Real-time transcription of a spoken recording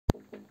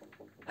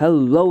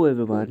Hello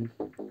everyone,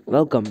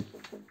 welcome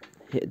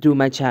to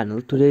my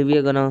channel. Today we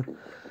are gonna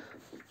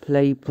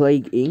play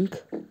Plague Inc.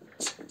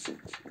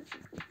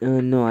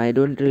 No, I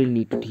don't really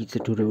need to teach the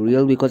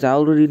tutorial because I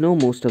already know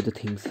most of the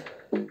things.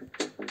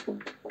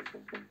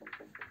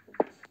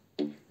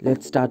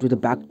 Let's start with the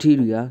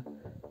bacteria.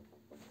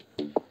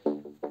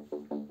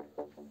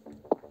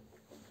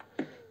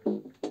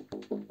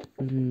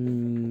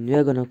 We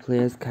are gonna play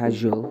as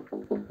casual,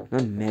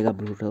 not mega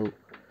brutal.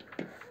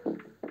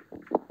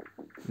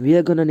 We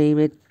are gonna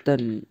name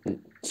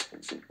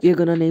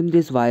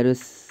this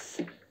virus,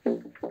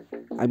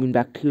 I mean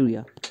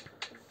bacteria.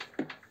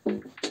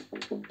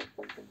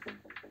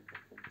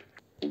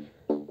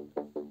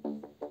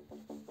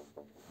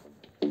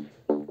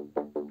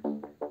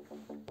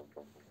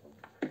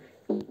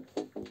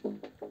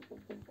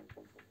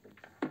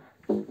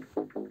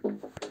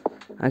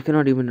 I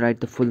cannot even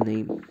write the full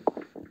name.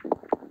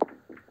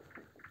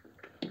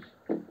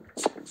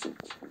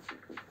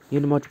 You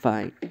know what?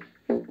 Fine.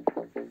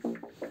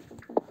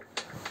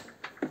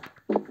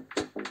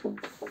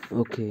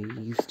 Okay,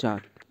 you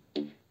start.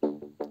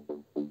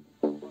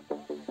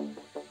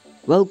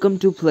 Welcome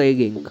to Plague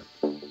Inc.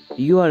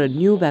 You are a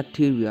new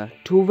bacteria.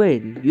 To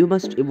win, you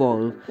must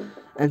evolve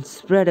and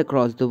spread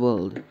across the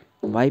world,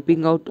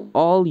 wiping out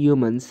all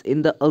humans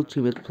in the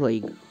ultimate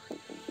plague.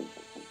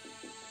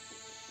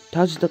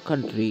 Touch the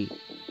country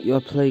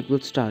your plague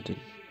will start in.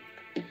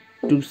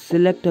 To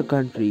select a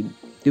country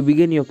to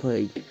begin your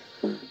plague.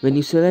 When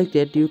you select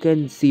it, you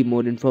can see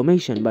more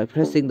information by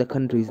pressing the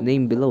country's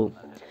name below.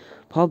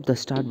 Pop the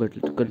start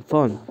button to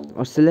confirm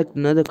or select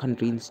another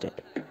country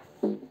instead.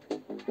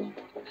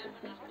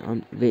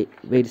 Wait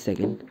a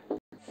second.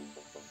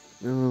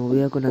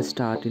 We are gonna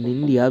start in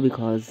India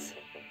because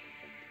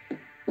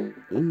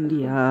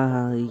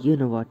India, you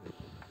know what?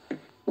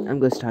 I'm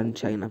gonna start in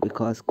China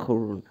because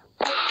Corona.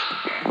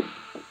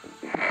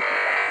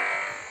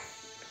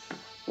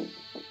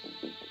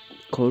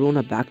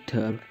 Corona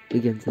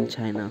begins in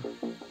China,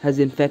 has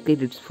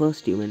infected its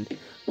first human,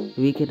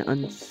 weak and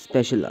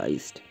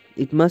unspecialized.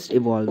 It must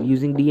evolve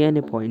using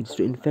DNA points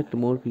to infect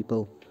more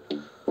people.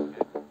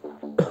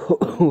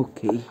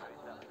 Okay.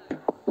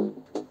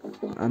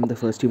 I'm the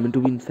first human to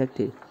be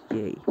infected.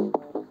 Yay.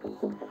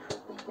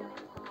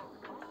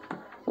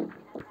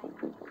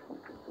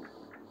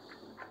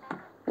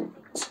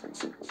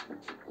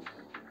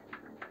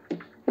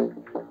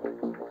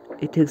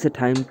 It takes a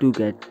time to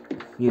get,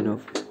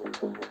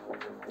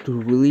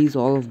 to release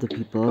all of the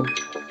people.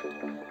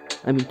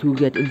 I mean, to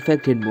get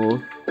infected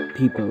more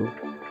people.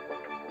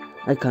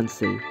 I can't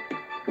say.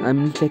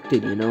 I'm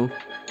infected, 11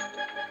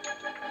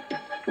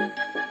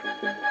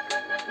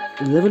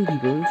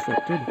 people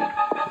infected.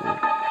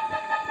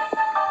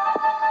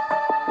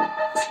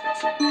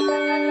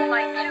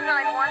 Flight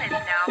 291 is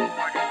now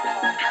boarded.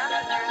 All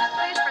passengers,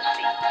 please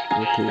proceed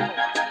to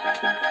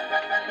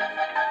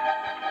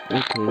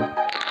gate 4. Okay.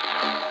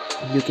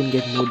 You can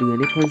get more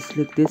DNA points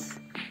like this.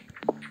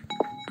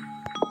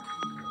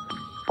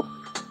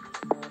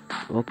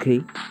 Okay.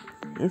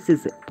 This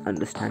is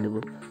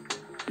understandable.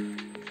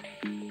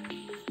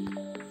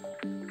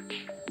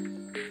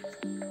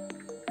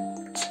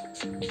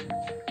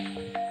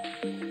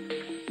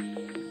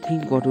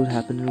 Think what would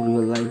happen in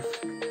real life.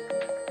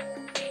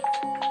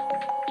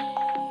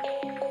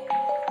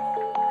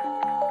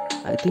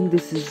 I think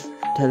this is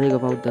telling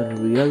about the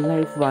real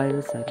life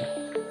virus.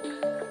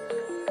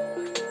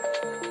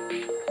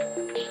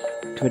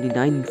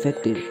 29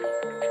 infected.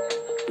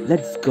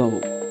 Let's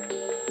go.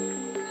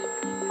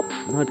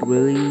 Not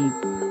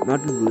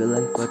in real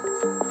life, but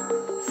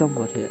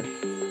somewhat here.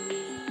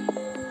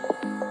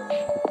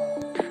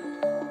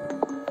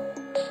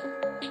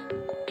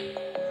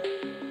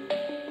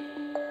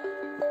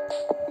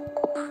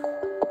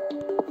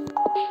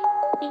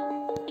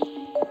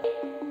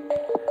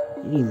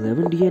 You need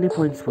 11 DNA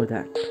points for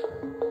that.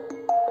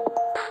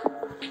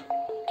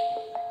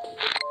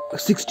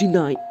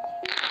 69.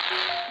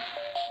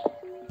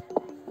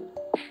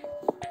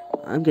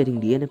 I'm getting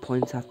DNA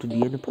points after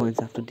DNA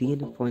points after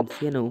DNA points,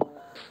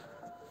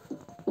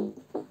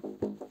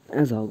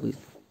 As always,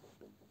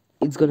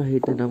 it's gonna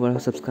hit the number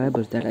of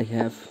subscribers that I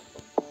have.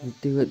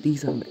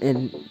 These are,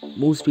 and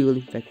most people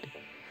infected.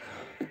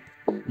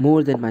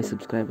 More than my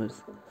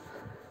subscribers.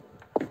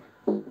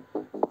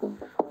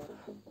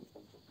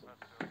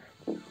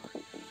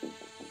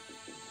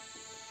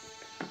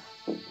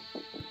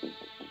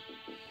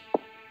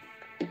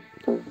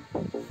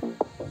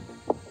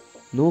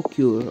 No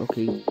cure,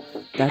 okay.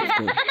 That's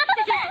good.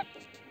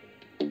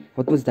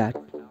 What was that?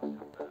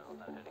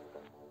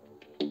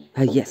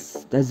 Ah,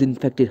 yes, that's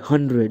infected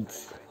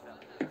hundreds.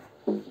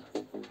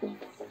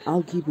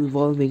 I'll keep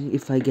evolving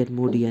if I get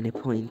more DNA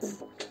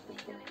points.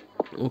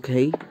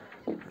 Okay,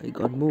 I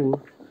got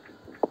more.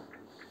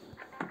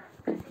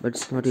 But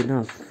it's not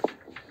enough.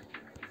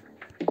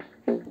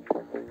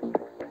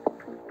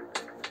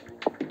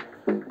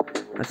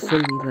 I still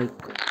need like...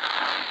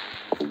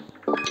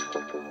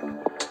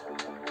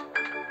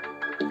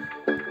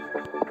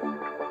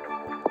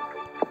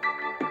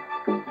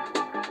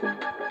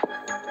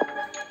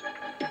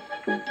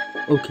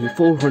 Okay,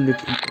 400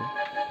 people.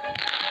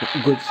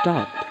 Good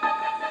start.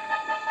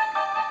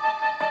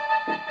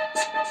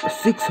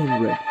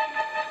 600.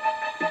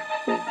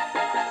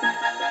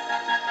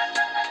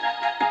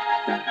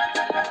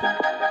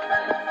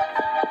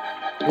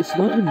 It's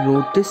not been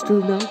noticed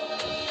till now.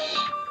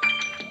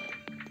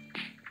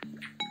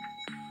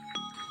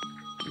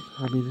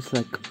 I mean, it's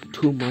like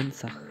 2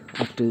 months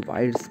after the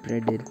virus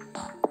spread in.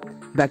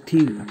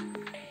 Bacteria.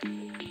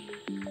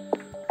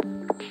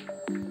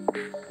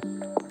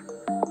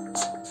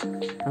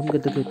 I'm gonna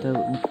get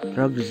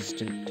drug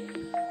resistant.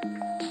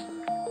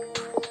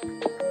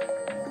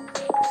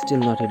 Still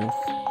not enough.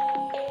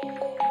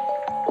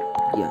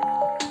 Yeah.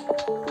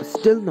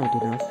 Still not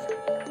enough.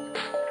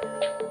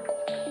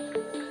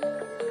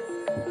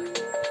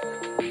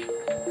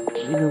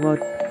 You know what?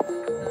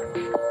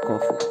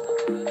 Coffee.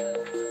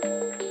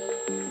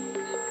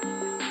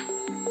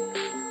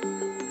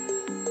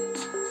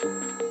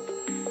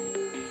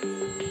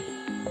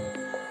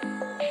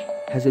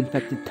 Has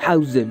infected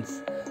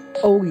thousands.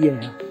 Oh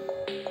yeah.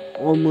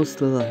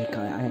 Almost like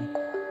I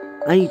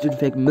need to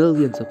infect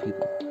millions of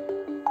people.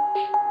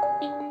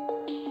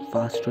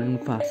 Faster and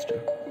faster.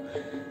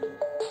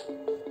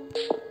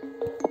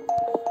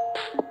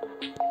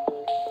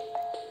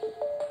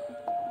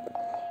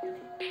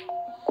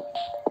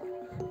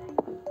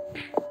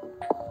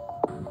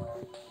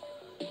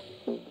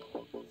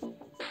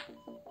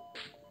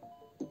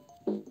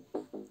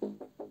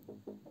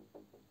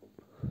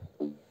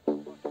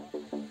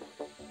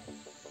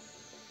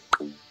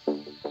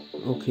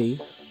 Okay.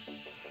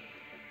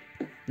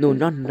 No,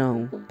 not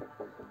now.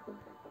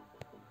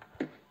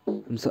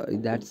 I'm sorry,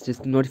 that's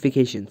just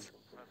notifications.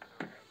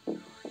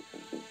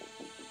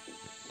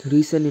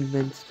 Recent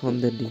events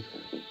from the day.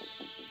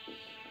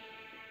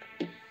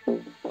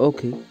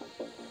 Okay.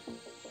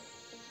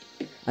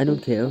 I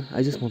don't care.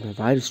 I just want my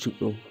virus to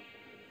grow.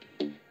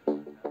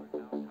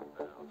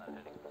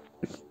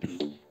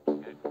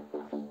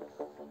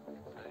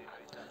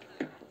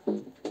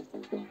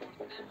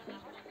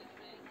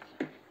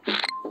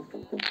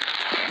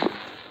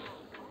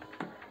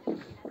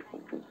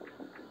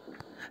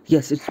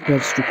 Yes, it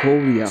spreads to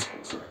Korea.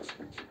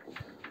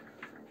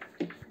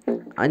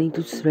 I need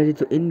to spread it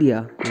to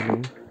India, you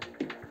know.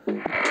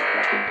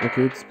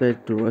 Okay, it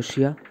spread to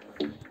Russia.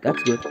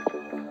 That's good.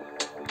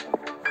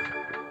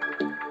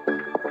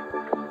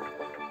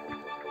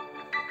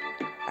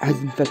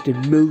 Has infected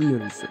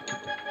millions.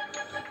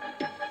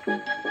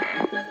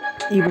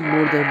 Even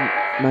more than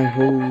my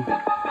whole.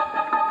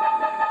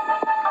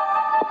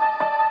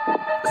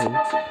 Okay.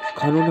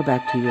 Corona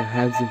bacteria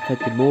has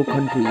infected more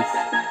countries.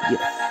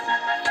 Yes.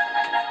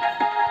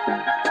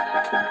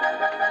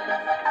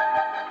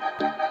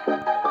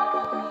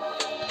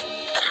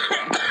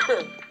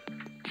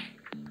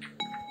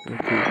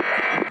 Okay.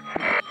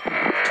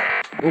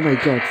 Oh my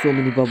god, so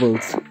many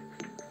bubbles.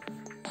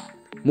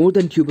 More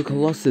than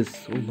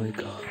tuberculosis. Oh my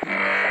god.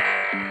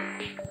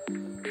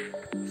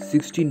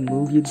 16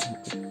 million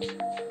people.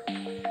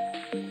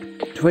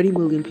 20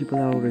 million people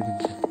are already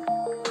infected.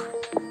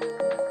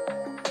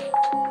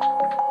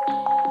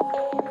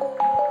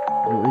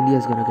 No,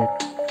 India's gonna get.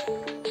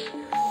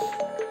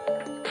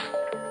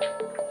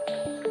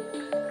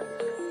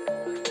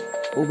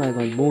 Oh my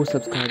god, more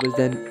subscribers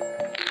than.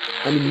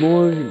 I mean,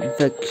 more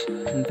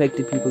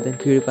infected people than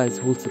PewDiePie's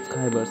whole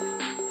subscribers.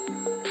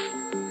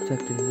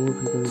 Infected more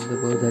people in the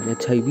world than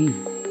HIV.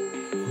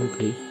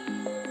 Okay.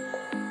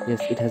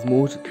 Yes, it has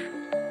more.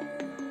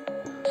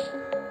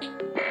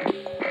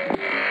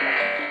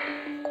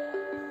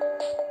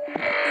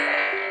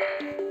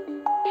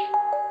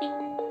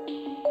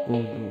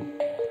 Oh no.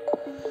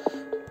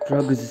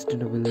 Drug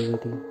resistant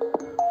availability.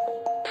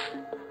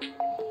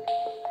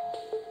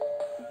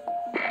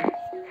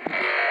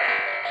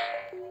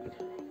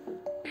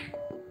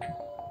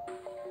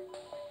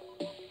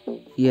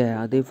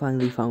 Yeah, they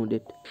finally found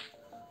it.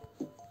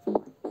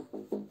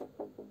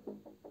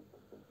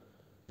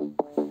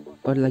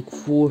 But like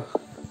four.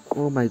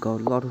 Oh my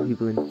god, a lot of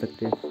people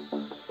infected.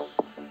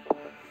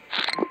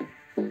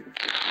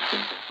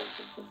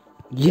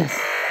 Yes!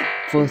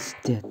 First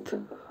death.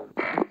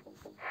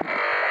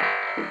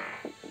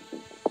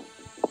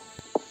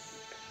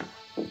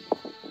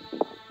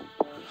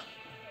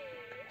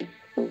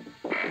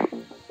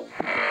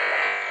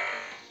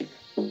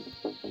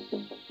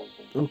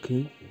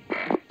 Okay.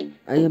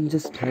 I am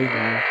just playing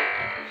now.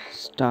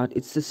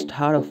 It's the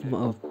start of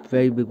a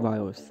very big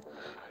virus.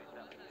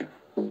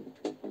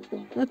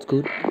 That's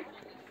good.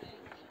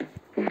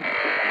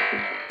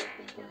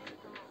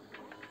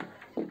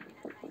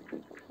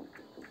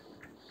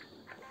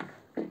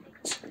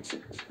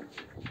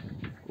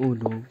 Oh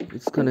no,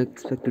 it's gonna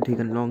expect to take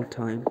a long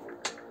time.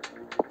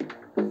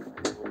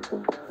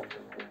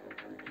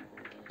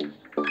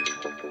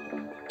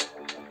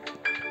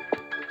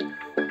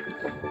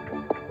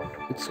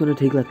 It's gonna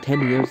take like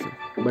 10 years,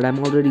 but I'm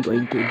already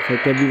going to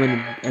infect everyone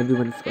and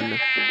everyone's gonna.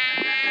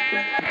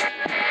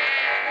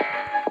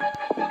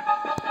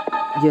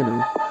 You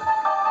know,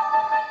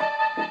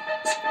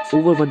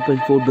 over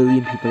 1.4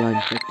 billion people are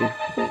infected.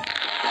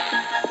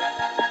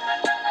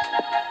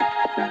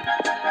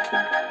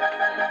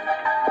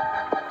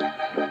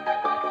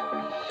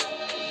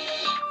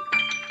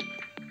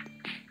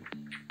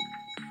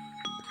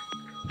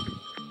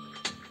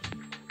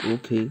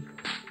 Okay.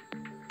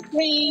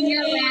 Ring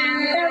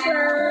around the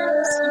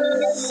rosy,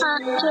 the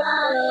pocket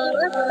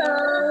full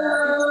of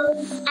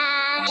roses.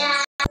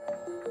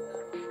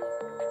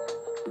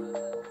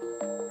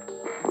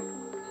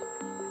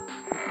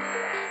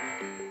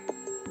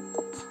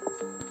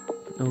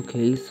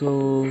 Okay, so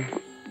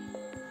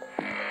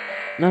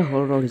now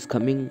horror is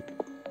coming.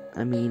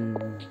 I mean,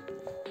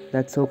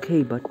 that's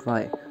okay, but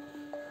why?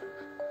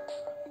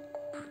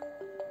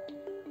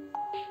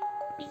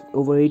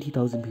 Over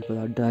 80,000 people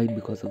are died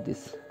because of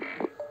this.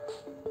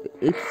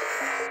 It's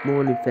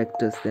more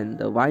infectious than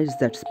the virus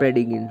that's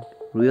spreading in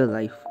real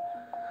life.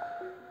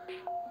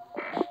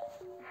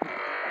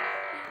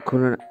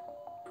 Corona.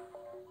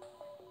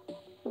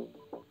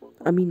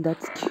 I mean,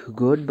 that's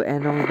good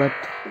and all, but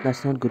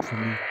that's not good for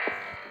me.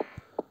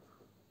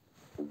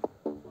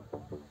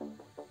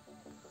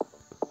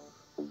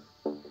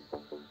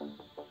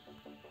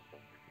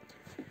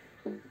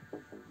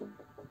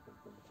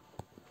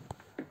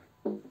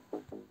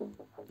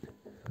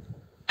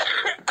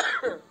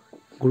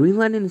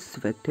 Greenland is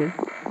infected.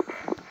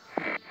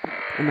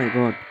 Oh my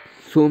god,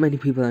 so many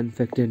people are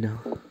infected now.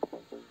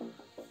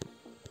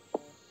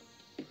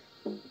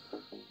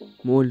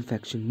 More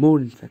infection, more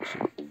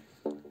infection.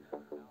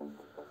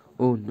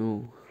 Oh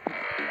no,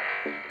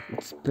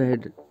 it's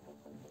spread.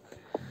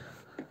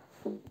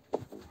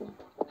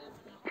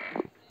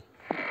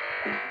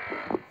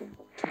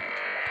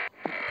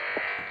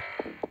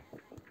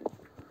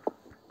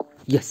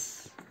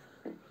 Yes,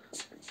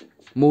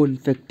 more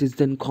infected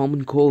than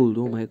common cold.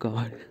 Oh my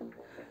god,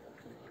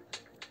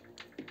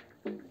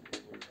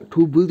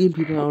 2 billion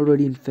people are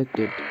already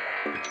infected.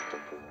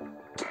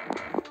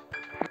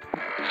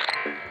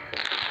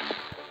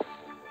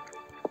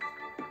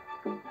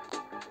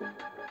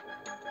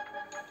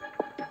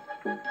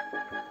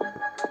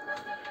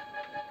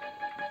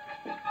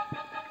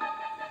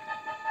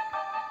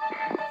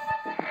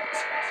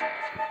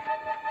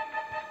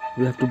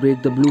 We have to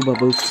break the blue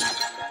bubbles.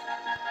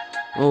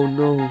 Oh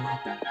no.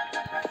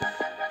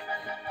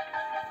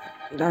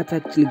 That's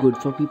actually good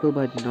for people,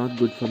 but not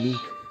good for me.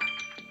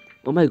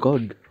 Oh my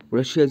god,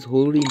 Russia is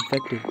wholly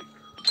infected.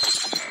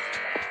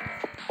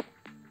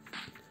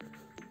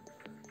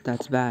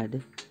 That's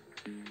bad.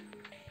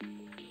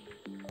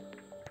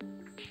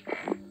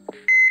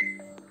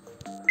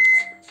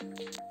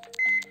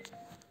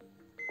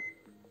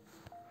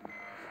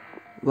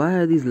 Why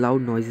are these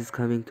loud noises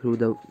coming through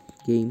the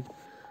game?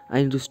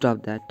 I need to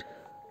stop that.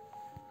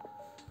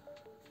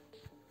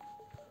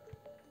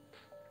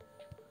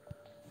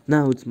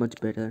 Now it's much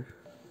better.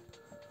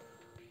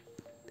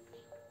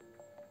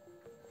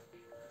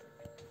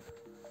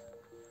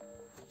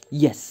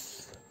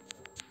 Yes.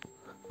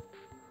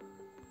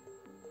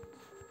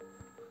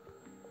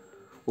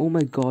 Oh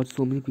my god,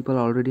 so many people are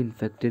already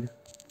infected.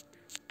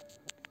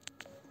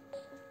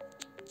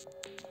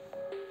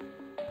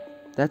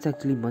 That's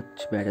actually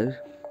much better.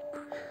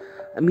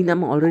 I mean,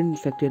 I'm already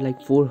infected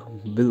like 4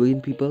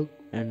 billion people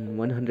and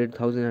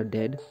 100,000 are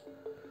dead.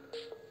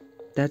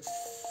 That's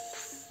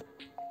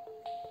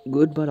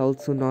good, but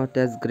also not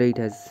as great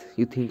as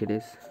you think it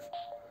is.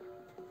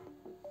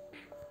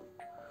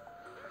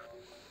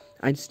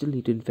 I still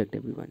need to infect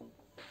everyone.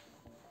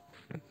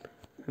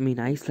 I mean,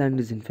 Iceland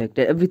is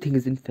infected. Everything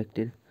is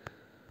infected.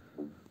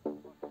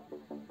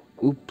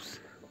 Oops.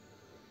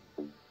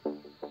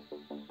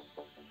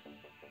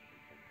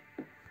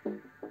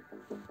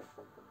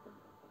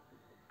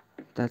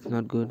 That's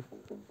not good.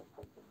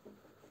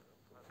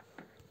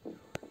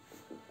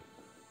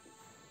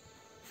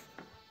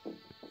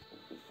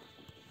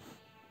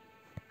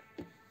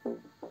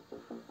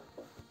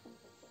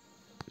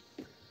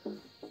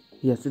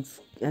 Yes, it's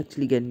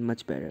actually getting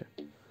much better.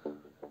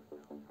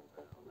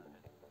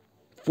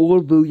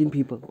 4 billion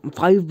people.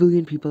 5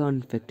 billion people are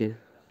infected.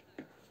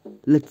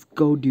 Let's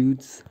go,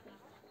 dudes.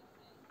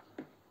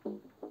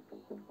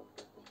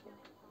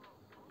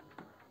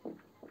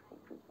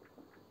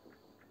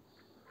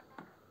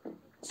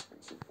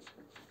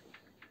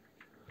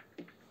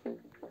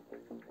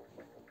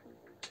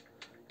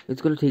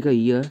 It's gonna take a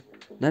year.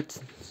 That's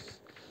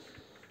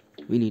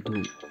we need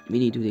to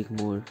take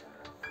more.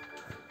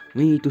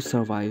 We need to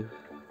survive.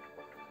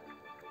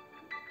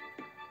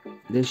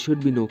 There should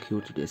be no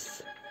cure to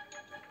this.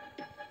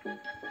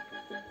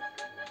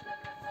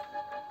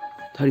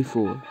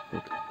 34.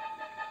 Okay.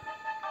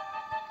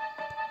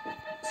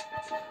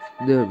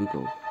 There we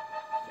go.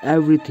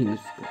 Everything is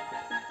good.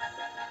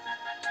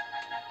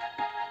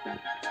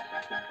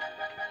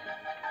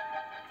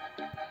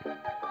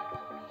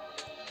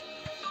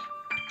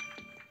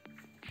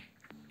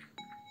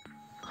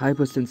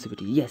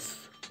 Hypersensitivity.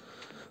 Yes.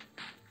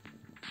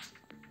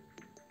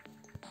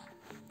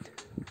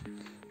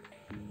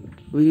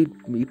 We need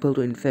people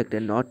to infect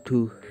and not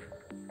to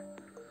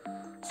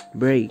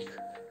break.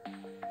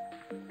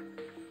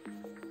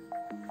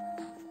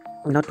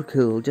 Not to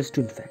kill, just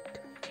to infect.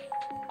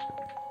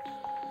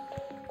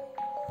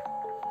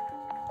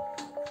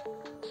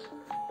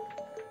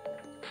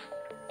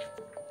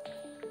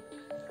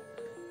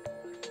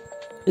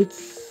 It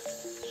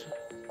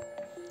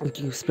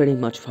keeps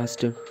spreading much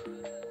faster.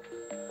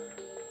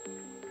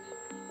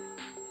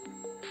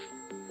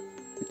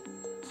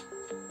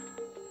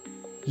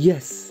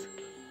 Yes,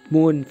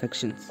 more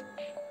infections.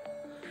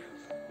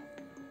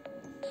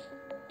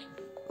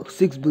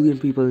 6 billion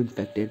people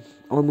infected,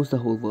 almost the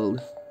whole world.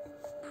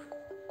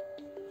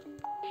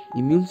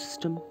 Immune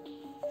system?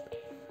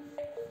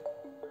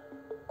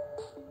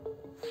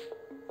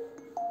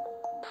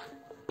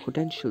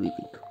 Potentially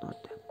weak,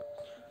 not that.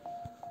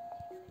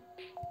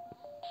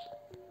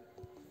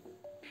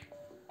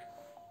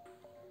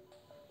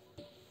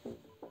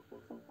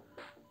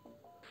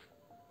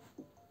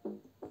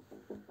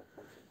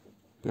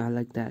 Yeah, I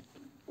like that.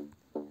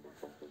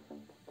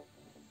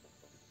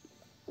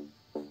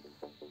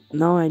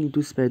 Now I need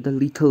to spread the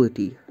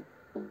lethality.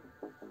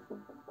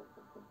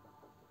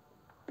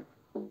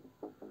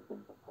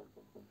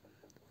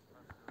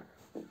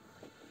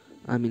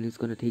 I mean, it's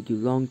gonna take you a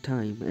long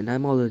time, and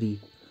I'm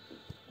already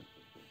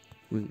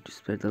going to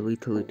spread the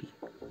lethality.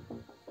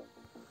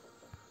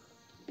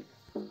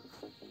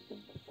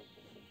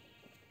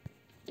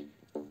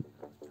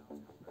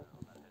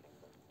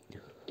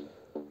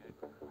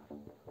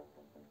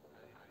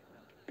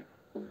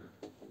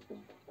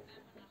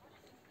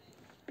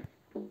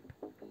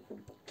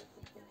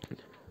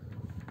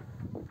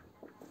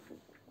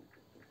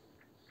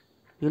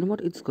 You know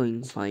what? It's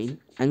going fine.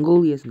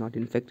 Angola is not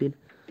infected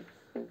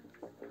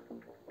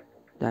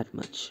that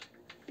much.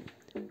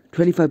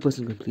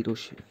 25% complete. Oh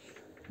shit.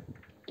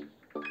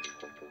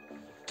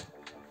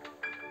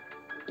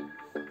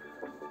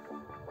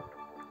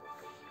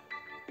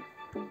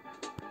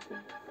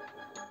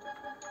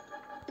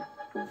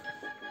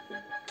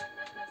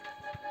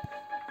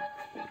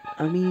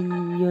 I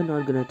mean, you're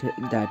not gonna take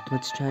that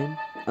much time.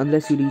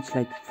 Unless you reach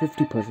like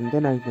 50%,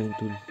 then I'm going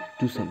to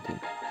do something.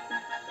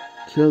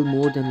 Kill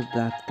more than a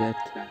Black Death.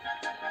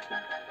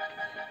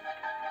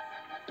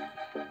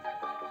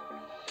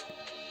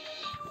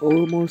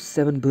 Almost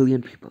 7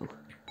 billion people.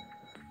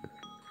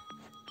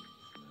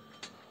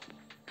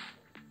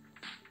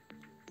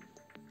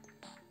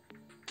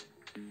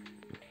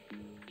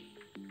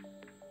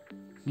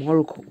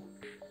 Morocco.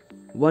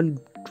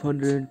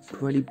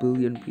 120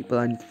 billion people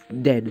are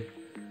dead.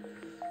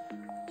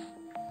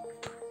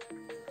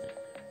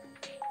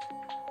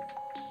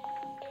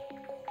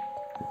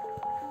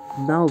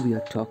 Now we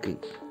are talking.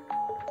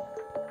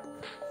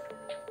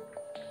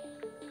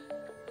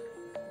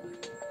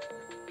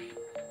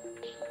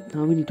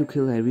 Now we need to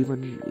kill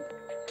everyone.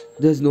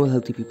 There's no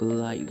healthy people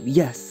alive.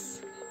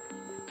 Yes!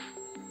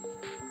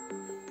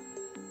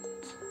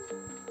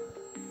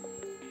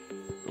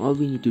 All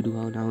we need to do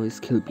now is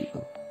kill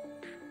people.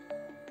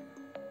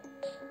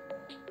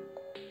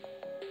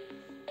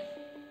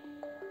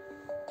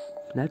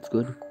 That's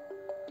good.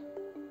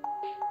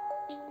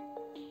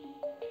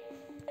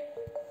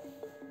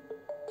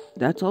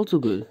 That's also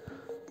good.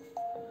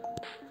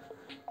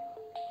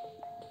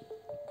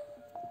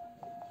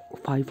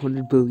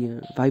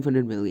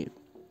 500 million.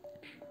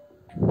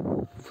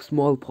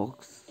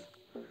 Smallpox.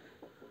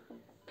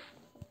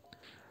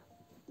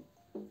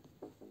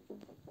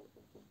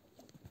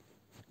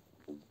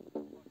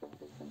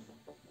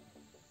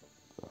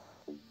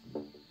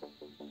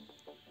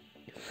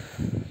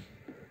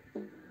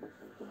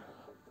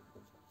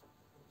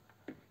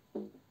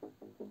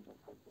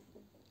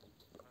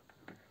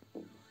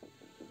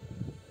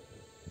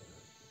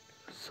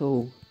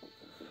 So,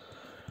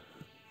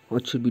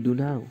 what should we do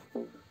now?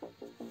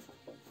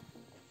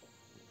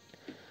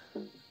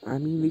 I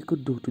mean, we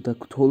could do to the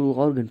total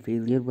organ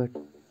failure, but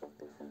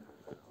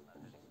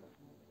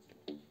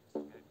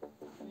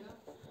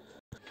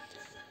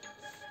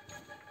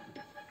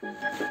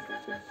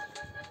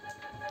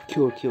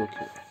cure.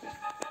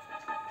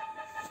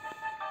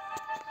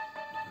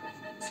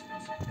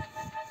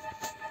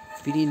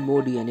 We need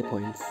more DNA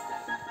points.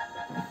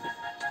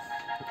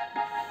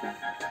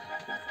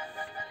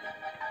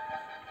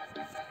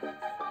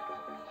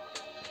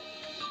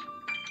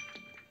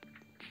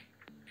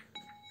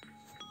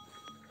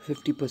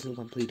 %50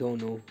 complete. Oh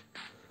no.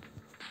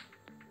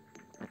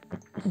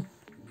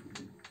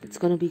 It's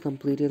gonna be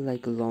completed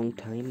like a long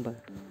time, but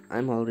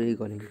I'm already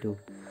going to do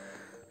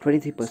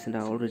 23%. I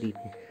already.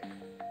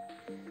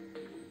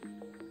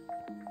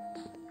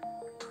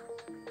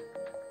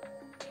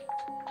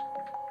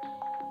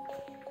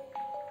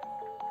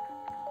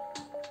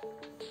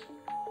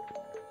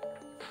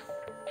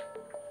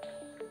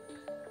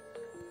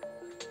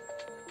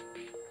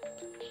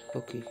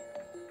 Okay.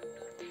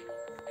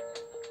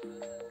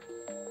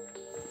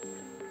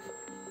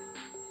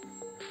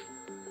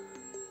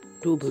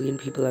 Two billion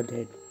people are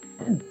dead.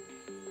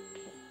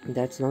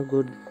 That's not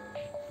good.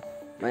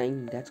 I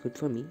mean, that's good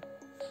for me.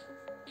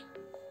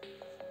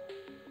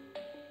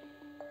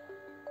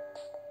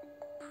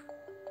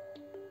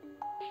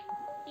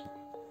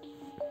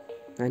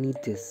 I need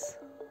this.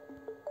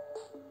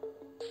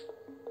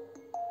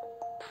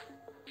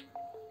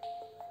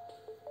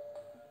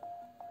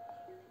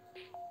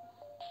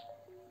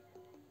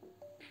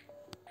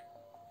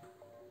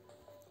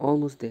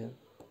 Almost there.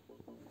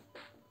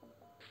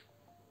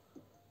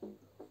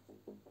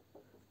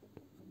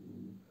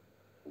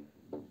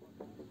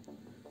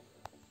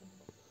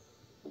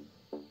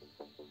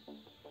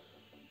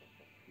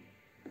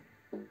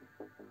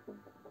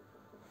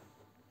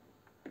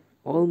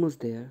 Almost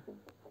there.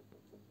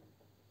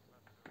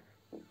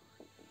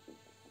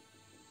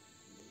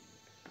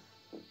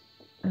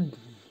 Mm.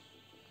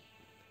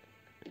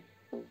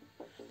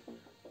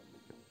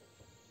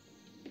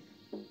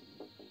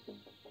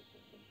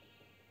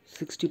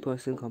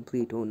 60%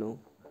 complete. Oh no.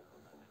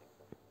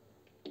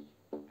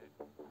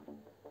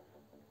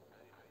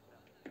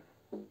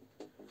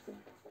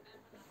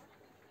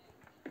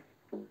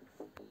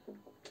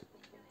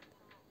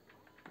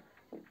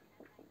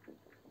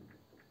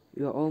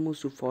 We are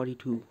almost to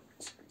 42.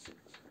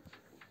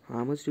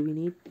 How much do we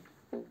need?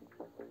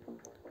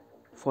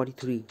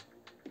 43.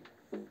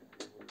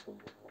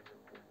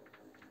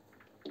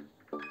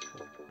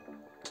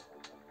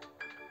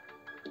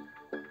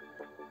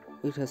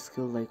 It has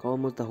killed like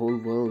almost the whole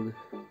world.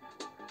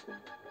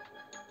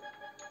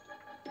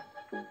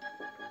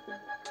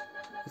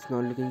 It's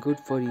not looking good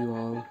for you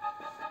all.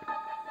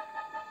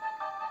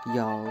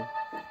 Y'all.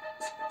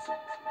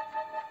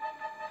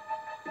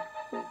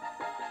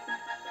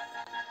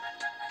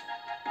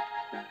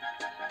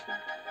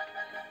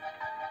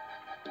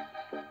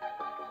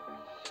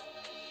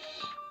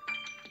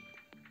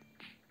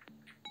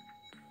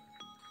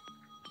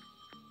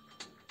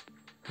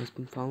 Has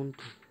been found.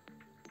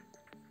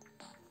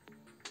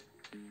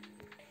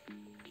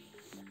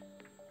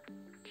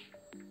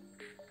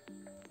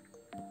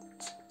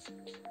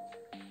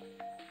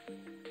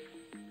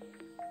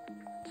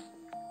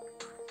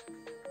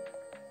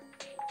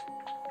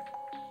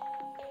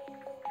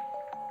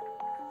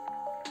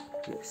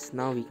 Yes,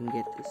 now we can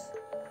get this.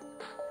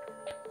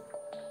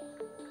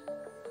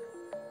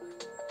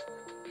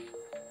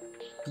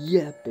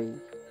 Yeah, babe.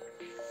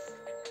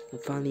 I'm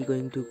finally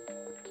going to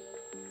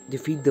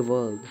defeat the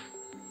world.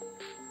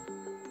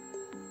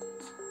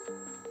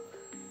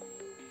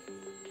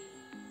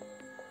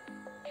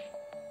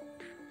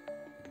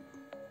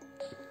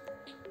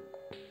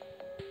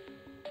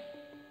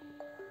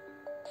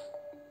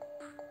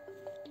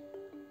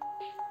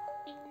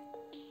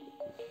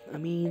 I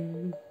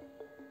mean,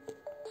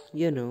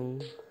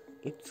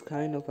 it's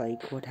kind of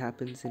like what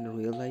happens in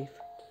real life,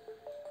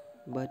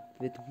 but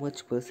with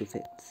much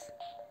perseverance.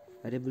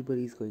 That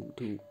everybody is going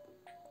to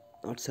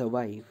not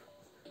survive.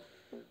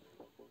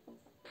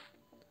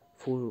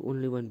 For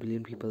only 1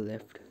 billion people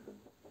left.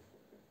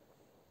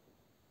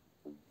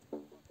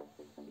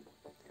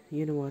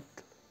 You know what?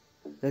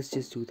 Let's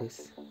just do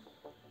this.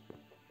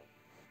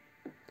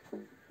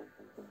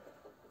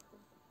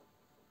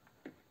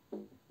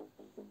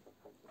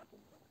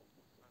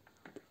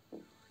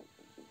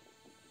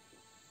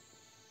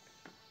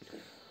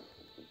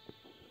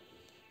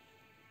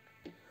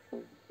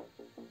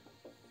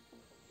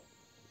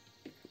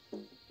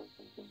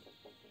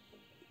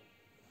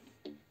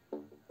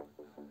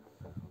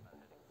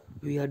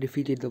 We have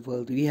defeated the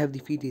world. We have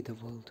defeated the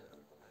world.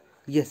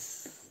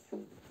 Yes.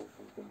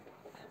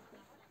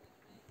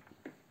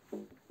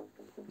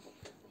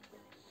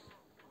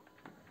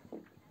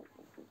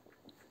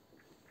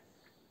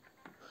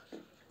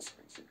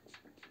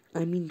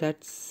 I mean,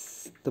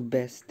 that's the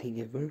best thing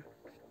ever,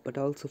 but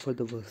also for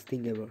the worst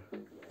thing ever.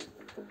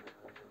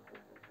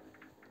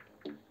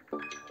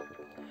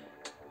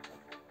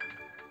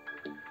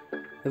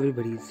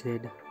 Everybody's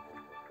dead.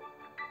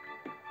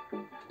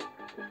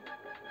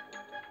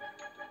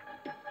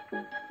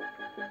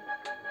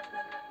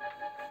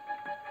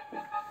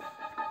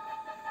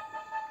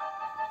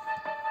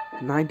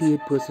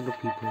 %98 of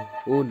people.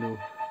 Oh no.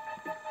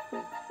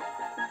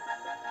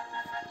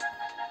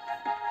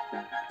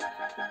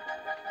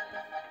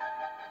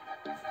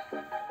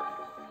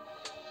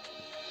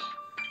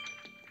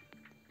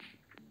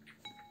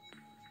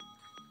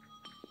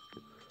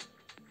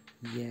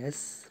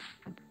 Yes.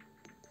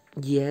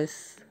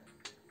 Yes.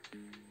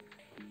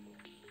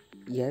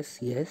 Yes,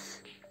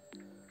 yes.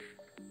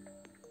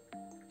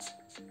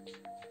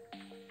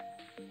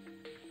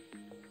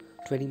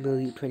 20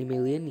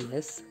 million,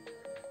 yes.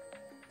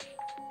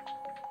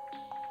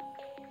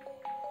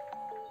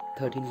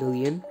 13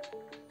 million.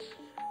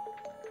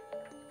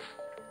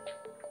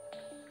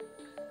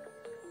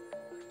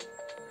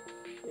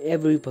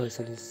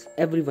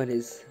 Everyone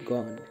is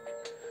gone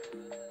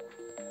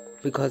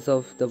because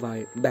of the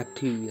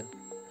bacteria.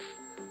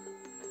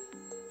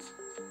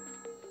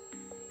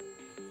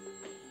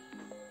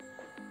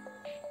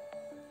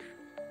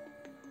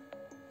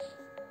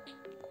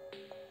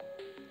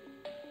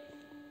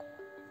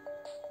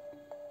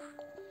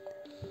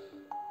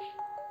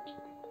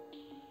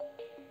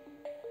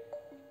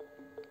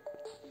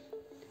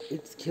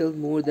 It's killed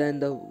more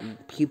than the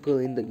people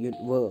in the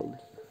world.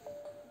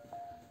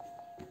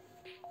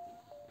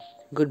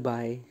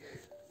 Goodbye.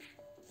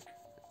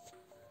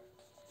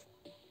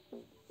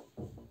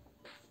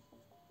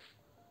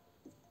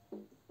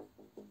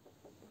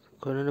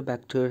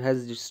 Coronabacter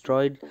has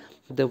destroyed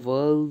the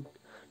world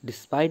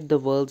despite the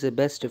world's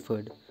best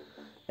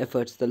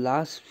efforts. The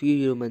last few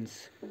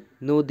humans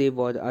know they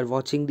are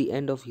watching the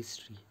end of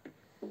history.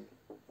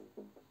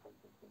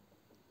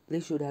 They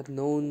should have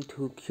known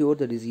to cure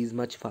the disease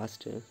much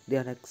faster. They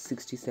are like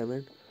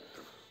 67.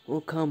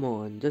 Oh, come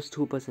on. Just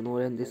 2%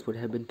 more and this would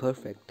have been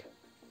perfect.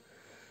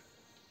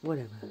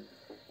 Whatever.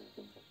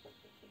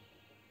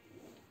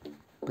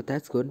 But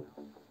that's good.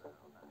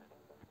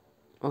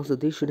 Also,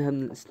 they should have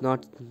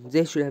not.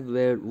 They should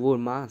have wore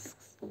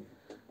masks.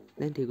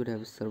 Then they could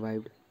have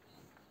survived.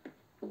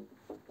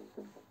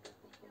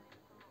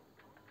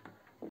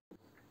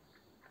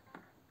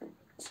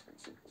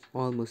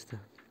 Almost.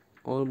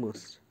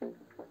 Almost.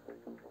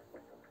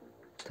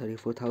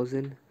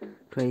 34,000,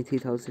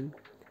 23,000,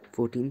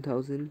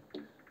 14,000,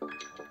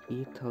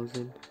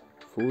 8,000,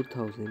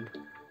 4,000,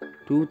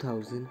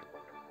 2,000,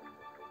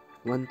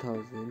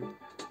 1,000.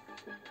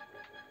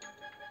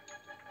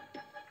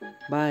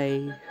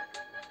 Bye.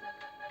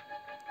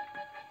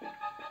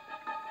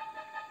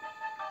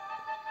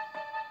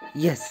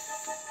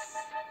 Yes!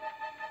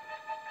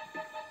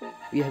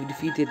 We have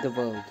defeated the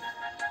world.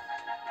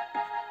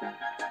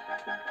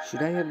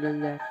 Should I have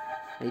done that?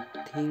 I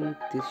think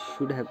this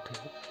should have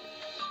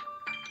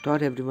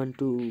taught everyone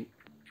to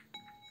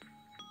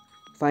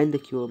find the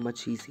cure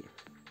much easier.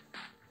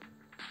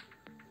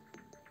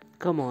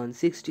 Come on,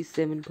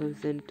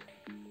 67%.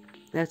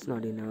 That's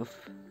not enough.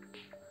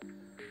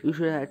 You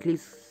should have at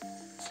least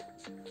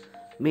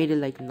made it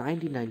like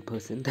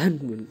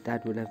 99%.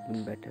 That would have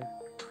been better.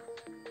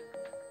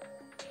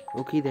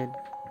 Okay then.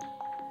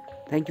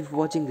 Thank you for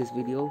watching this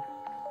video.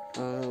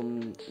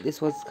 This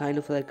was kind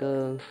of like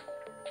a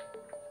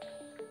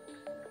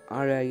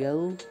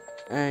RIL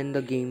and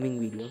a gaming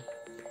video.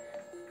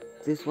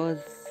 This was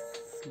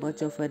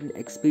much of an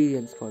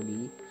experience for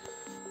me.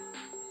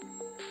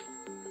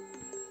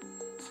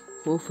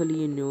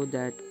 Hopefully you know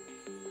that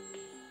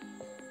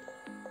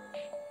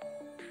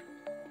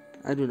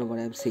I don't know what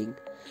I'm saying.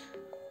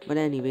 But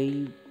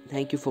anyway,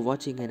 thank you for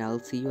watching and I'll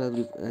see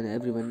you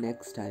everyone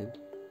next time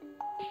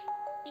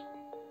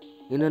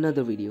in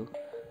another video.